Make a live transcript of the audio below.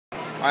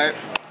Alright,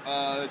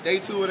 day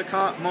 2 of the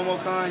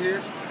Momo-Con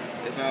here.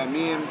 It's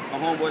me and my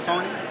homeboy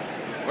Tony.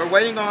 We're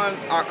waiting on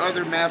our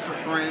other master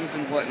friends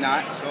and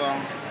whatnot, so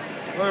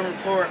we're going to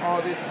record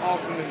all this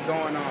awesomeness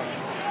going on.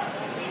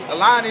 The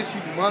line is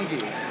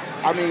humongous.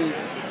 I mean,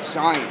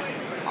 giant.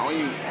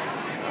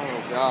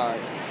 Oh God,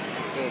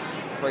 just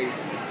crazy.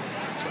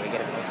 Should we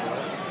get a closer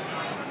look?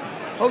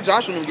 Hope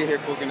Josh will get here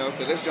quick enough,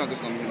 because this junk is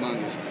going to be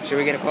humongous. Should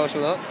we get a closer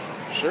look?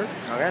 Sure.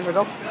 Okay, let's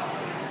go.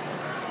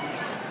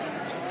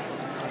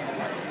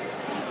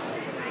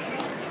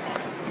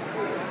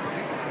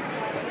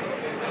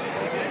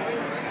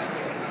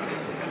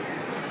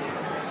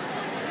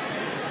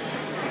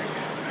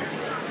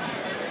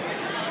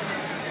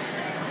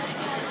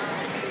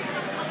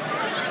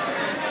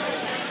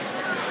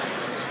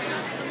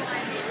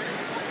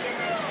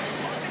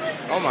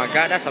 Oh my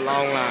God, that's a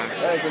long line.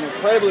 That is an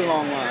incredibly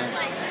long line.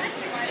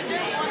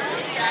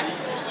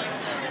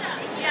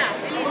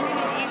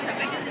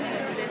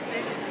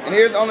 And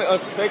here's only a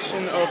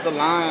section of the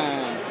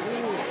line.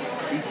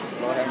 Jesus,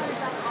 Lord have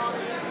mercy.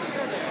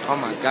 Oh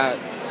my God.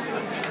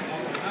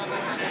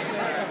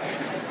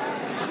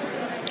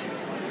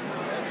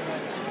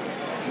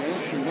 Man,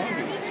 it's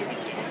humongous.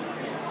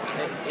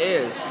 It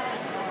is.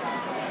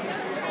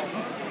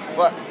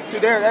 But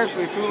there's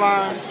actually 2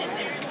 lines.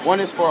 One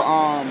is for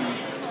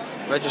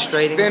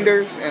Registrating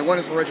vendors, and one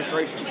is for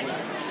registration.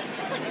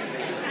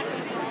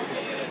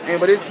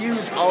 But it's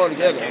huge all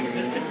together. I mean,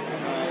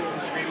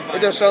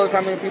 it just shows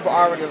how many people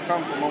already have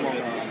come from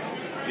Momo-Con.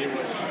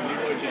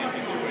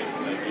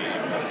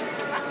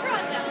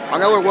 I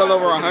know we're well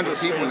over 100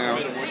 people now.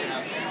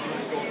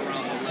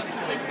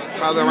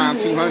 Probably around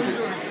 200.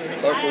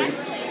 Luckily.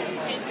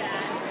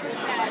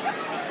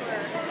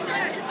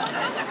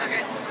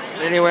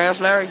 Anywhere else,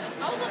 Larry?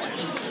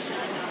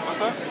 What's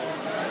up?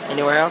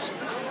 Anywhere else?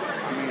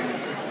 I mean,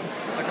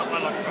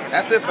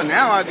 that's it for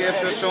now, I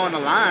guess, just showing the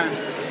line.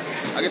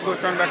 I guess we'll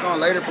turn back on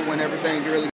later for when everything really